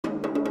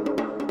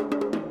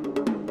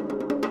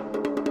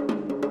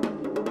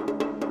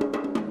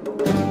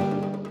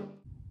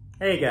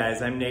Hey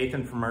guys, I'm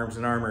Nathan from Arms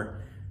and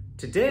Armor.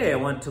 Today I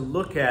want to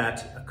look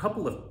at a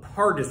couple of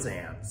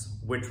partisans,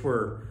 which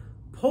were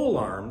pole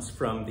arms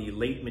from the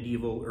late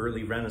medieval,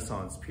 early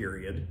Renaissance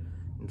period,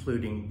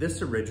 including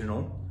this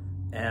original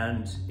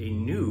and a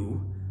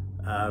new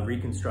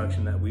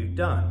reconstruction that we've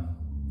done.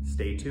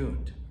 Stay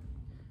tuned.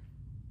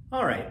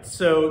 All right,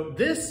 so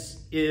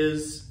this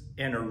is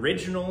an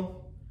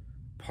original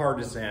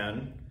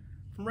partisan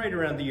from right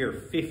around the year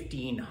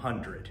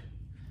 1500.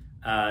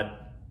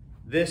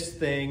 This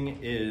thing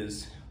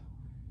is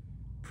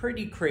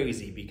pretty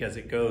crazy because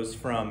it goes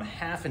from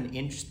half an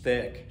inch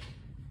thick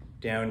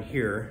down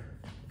here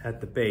at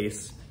the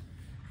base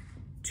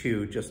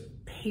to just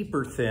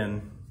paper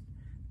thin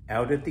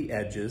out at the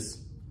edges.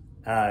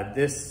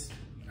 This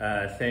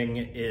thing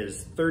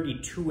is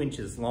 32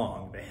 inches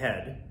long, the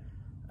head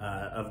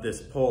of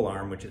this pole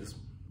arm, which is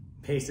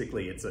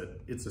basically, it's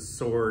a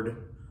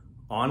sword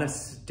on a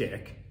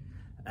stick.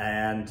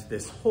 And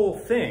this whole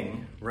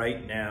thing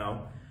right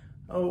now,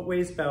 it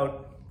weighs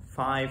about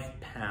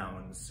 5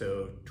 pounds,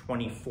 so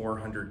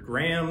 2,400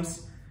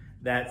 grams.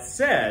 That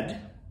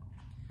said,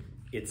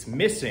 it's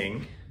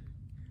missing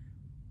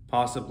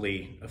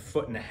possibly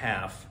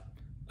 1.5 feet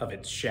of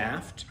its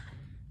shaft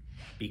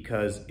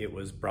because it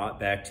was brought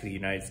back to the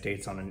United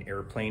States on an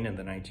airplane in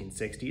the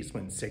 1960s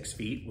when 6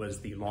 feet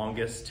was the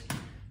longest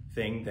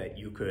thing that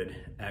you could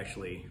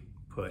actually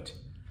put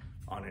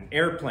on an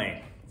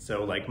airplane.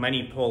 So like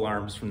many pole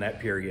arms from that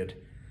period,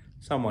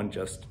 someone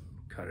just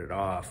cut it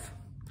off.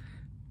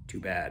 Too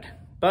bad,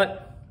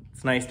 but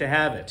it's nice to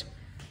have it.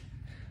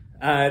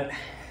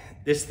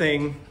 This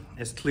thing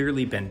has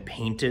clearly been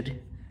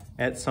painted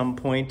at some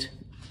point,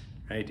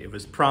 right? It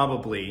was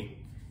probably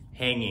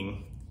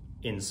hanging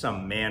in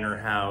some manor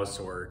house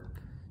or,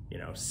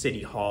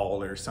 city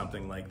hall or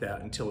something like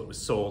that until it was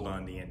sold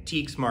on the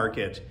antiques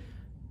market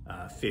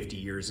 50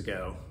 years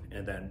ago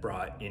and then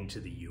brought into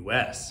the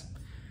US.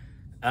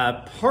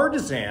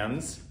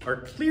 Partisans are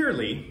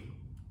clearly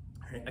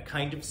a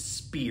kind of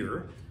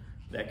spear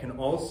that can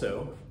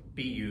also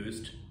be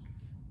used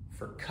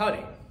for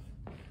cutting,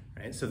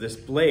 right? So this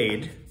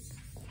blade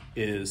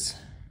is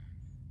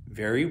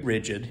very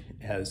rigid,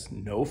 it has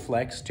no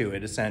flex to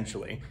it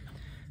essentially,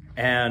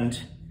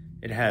 and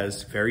it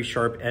has very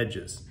sharp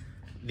edges.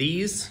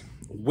 These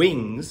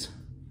wings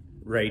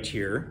right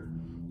here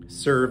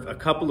serve a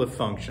couple of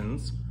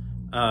functions,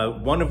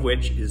 one of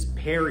which is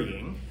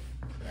parrying,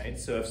 right?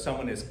 So if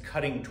someone is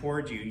cutting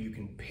towards you, you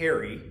can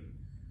parry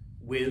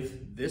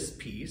with this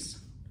piece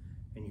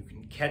and you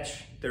can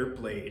catch their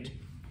blade.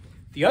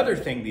 The other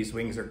thing these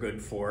wings are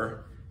good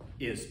for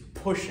is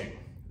pushing,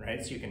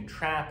 right? So you can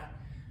trap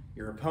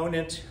your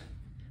opponent.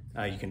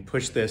 You can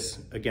push this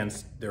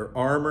against their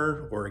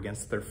armor or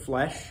against their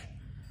flesh,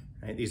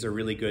 right? These are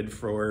really good,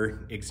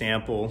 for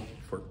example,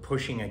 for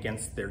pushing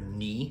against their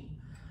knee,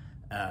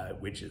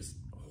 which is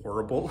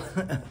horrible.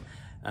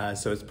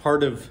 So it's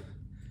part of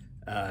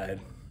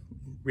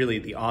really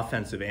the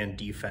offensive and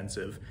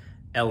defensive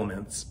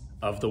elements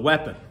of the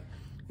weapon.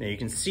 Now you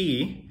can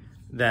see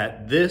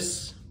that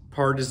this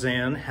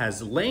partisan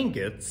has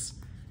langets,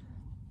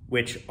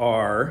 which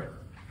are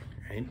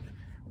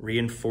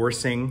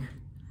reinforcing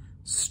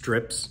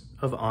strips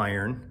of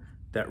iron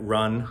that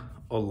run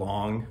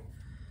along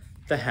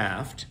the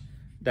haft,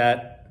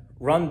 that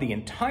run the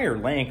entire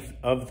length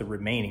of the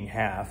remaining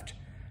haft.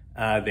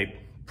 They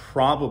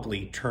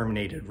probably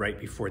terminated right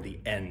before the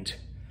end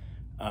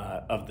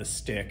of the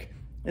stick.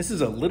 This is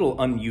a little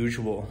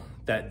unusual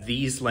that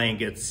these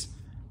langets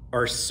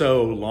are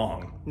so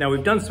long. Now,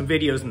 we've done some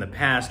videos in the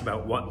past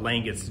about what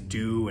langets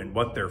do and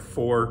what they're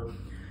for.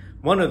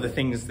 One of the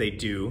things they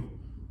do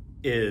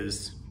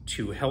is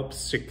to help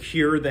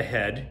secure the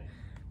head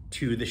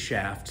to the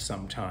shaft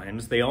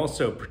sometimes. They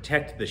also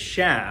protect the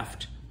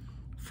shaft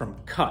from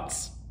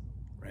cuts,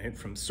 right?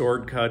 From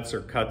sword cuts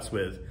or cuts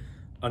with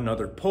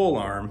another pole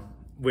arm,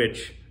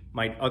 which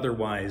might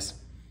otherwise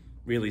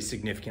really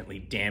significantly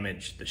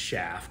damage the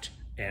shaft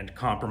and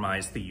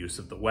compromise the use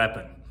of the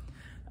weapon.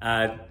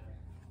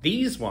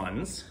 These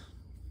langets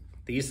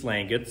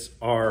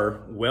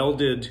are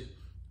welded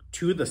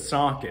to the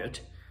socket,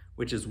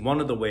 which is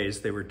one of the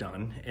ways they were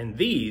done. And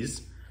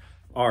these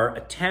are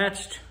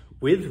attached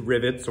with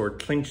rivets or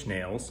clinch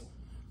nails.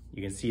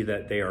 You can see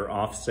that they are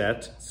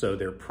offset, so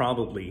they're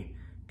probably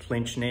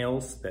clinch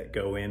nails that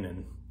go in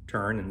and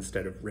turn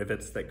instead of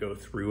rivets that go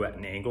through at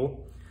an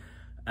angle.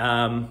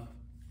 And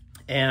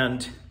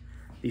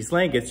these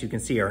langets, you can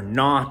see, are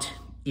not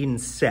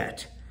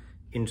inset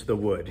into the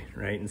wood,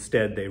 right?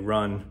 Instead, they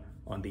run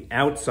on the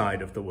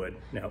outside of the wood.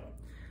 Now,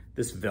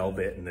 this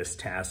velvet and this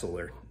tassel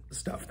are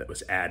stuff that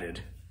was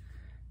added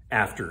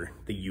after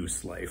the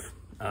use life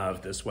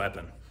of this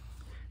weapon.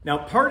 Now,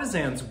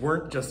 partisans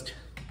weren't just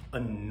a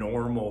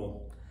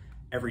normal,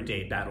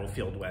 everyday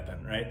battlefield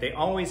weapon, right? They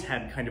always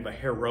had kind of a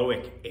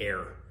heroic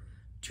air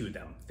to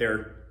them.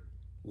 They're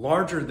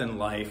larger than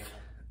life.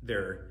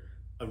 They're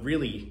a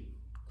really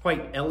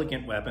quite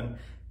elegant weapon,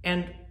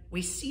 and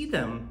we see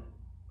them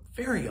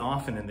very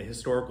often in the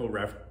historical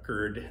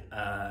record,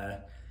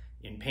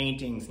 in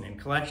paintings and in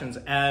collections,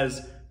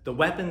 as the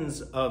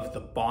weapons of the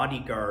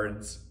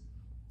bodyguards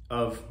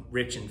of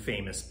rich and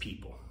famous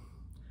people.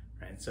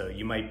 Right? So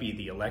you might be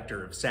the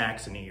Elector of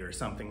Saxony or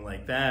something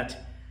like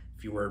that.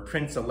 If you were a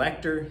Prince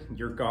Elector,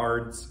 your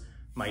guards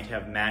might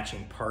have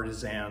matching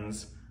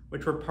partisans,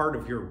 which were part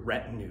of your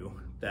retinue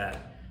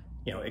that,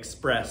 you know,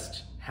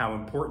 expressed how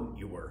important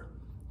you were.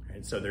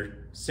 Right? So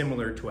they're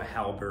similar to a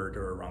halberd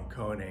or a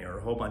roncone or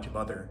a whole bunch of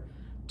other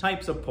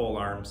types of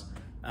polearms,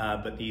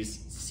 but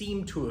these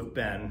seem to have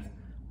been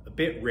a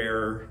bit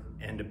rarer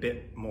and a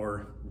bit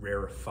more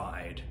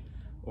rarefied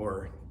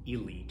or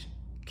elite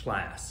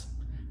class.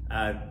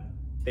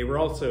 They were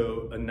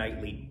also a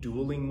knightly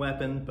dueling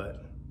weapon,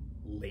 but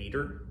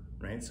later,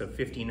 right? So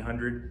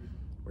 1500,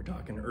 we're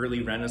talking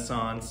early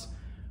Renaissance,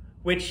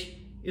 which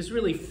is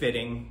really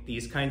fitting.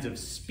 These kinds of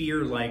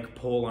spear-like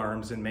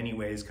polearms in many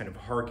ways kind of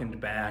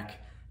harkened back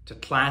to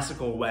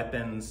classical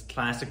weapons,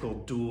 classical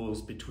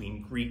duels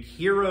between Greek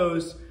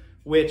heroes,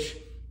 which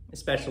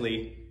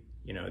especially,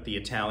 you know, the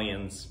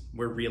Italians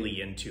were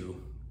really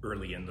into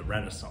early in the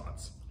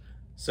Renaissance.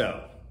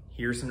 So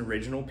here's an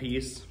original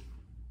piece,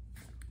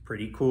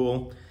 pretty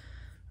cool.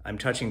 I'm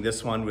touching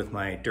this one with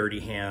my dirty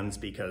hands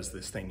because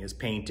this thing is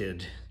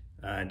painted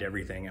and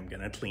everything. I'm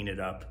gonna clean it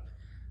up.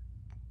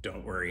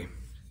 Don't worry,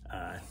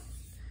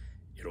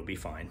 it'll be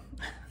fine.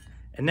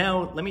 And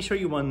now let me show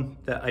you one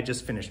that I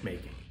just finished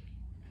making.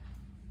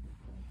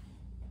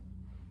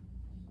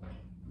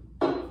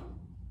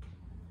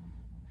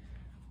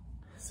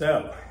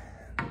 So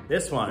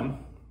this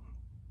one,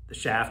 the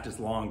shaft is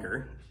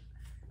longer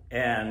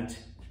and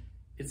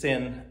it's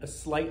in a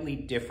slightly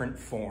different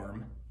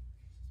form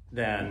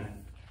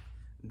than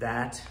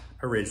that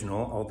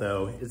original,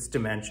 although its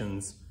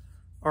dimensions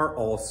are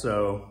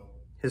also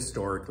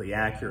historically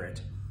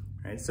accurate.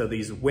 Right? So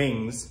these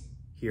wings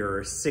here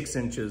are 6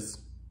 inches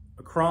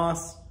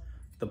across.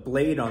 The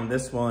blade on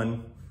this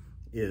one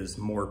is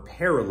more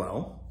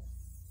parallel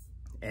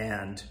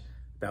and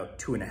about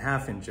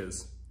 2.5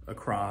 inches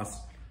across.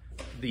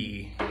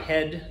 The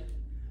head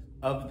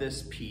of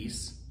this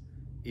piece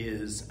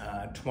is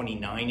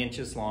 29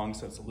 inches long,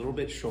 so it's a little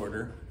bit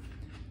shorter.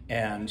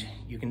 And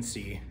you can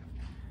see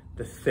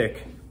the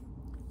thick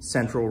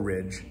central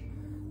ridge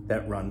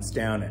that runs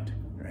down it,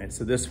 right?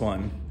 So this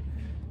one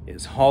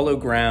is hollow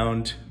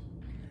ground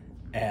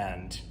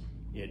and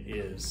it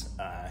is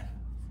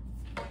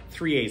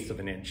 3/8 of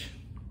an inch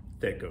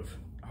thick of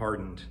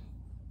hardened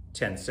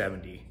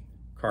 1070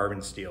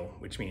 carbon steel,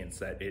 which means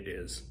that it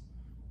is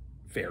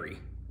very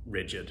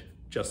rigid,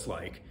 just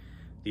like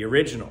the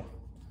original.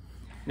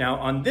 Now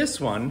on this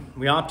one,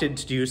 we opted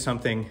to do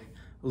something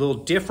a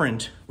little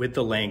different with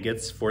the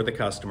langets for the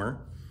customer,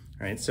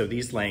 right? So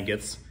these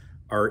langets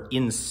are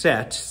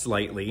inset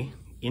slightly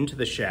into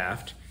the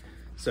shaft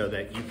so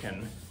that you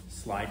can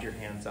slide your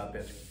hands up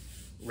it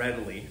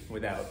readily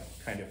without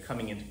kind of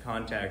coming into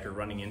contact or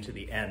running into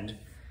the end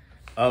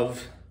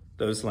of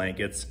those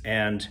langets.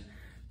 And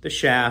the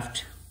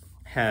shaft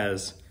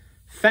has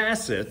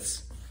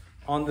facets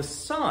on the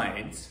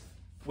sides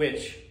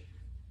which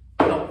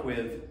help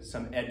with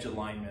some edge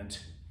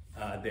alignment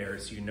there,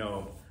 so you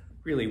know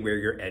really where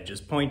your edge is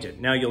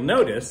pointed. Now you'll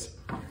notice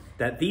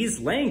that these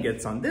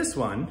langets on this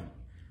one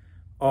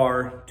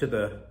are to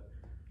the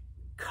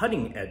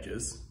cutting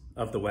edges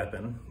of the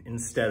weapon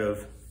instead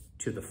of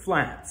to the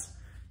flats.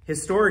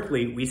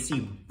 Historically, we see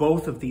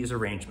both of these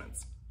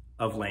arrangements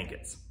of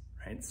langets,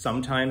 right?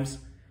 Sometimes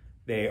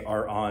they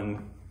are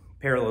on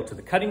parallel to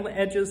the cutting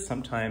edges,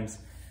 sometimes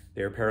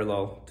they're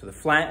parallel to the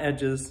flat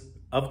edges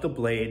of the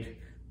blade.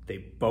 They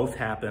both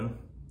happen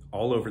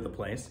all over the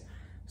place.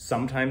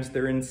 Sometimes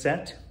they're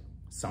inset,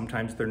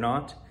 sometimes they're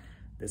not.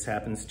 This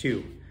happens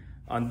too.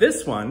 On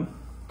this one,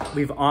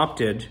 we've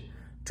opted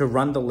to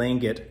run the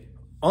langet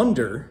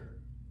under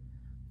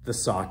the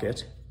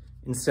socket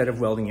instead of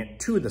welding it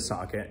to the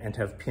socket and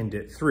have pinned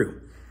it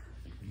through.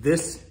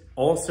 This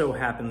also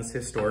happens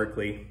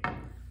historically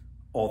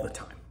all the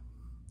time.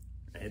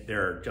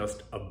 There are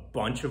just a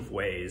bunch of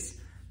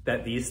ways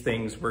that these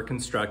things were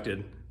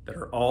constructed that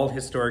are all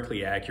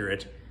historically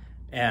accurate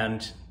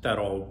and that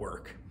all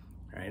work,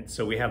 right?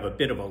 So we have a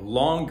bit of a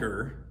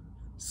longer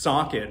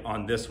socket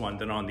on this one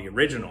than on the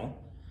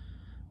original,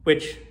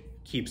 which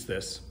keeps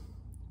this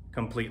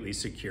completely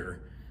secure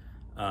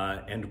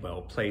and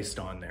well placed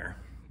on there.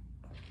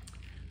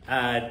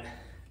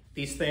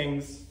 These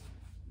things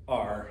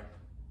are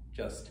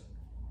just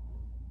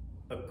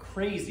a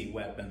crazy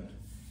weapon.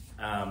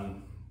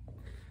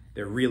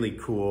 They're really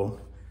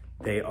cool.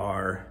 They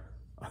are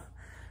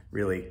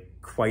really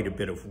quite a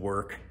bit of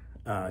work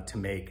to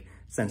make,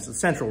 since the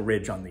central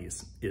ridge on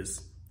these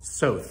is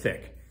so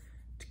thick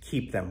to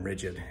keep them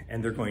rigid,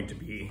 and they're going to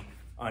be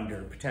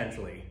under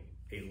potentially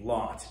a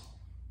lot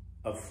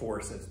of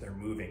force as they're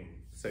moving.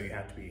 So you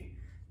have to be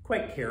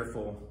quite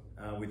careful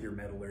with your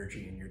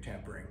metallurgy and your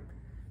tempering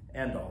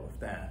and all of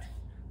that.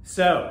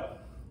 So,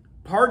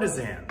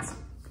 partisans,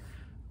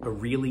 a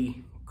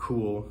really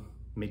cool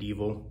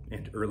medieval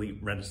and early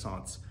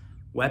Renaissance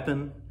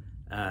weapon.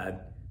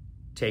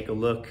 Take a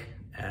look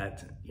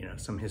at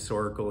some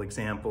historical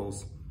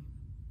examples.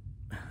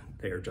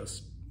 They are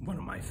just one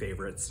of my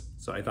favorites.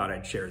 So I thought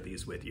I'd share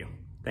these with you.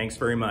 Thanks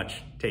very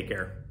much. Take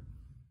care.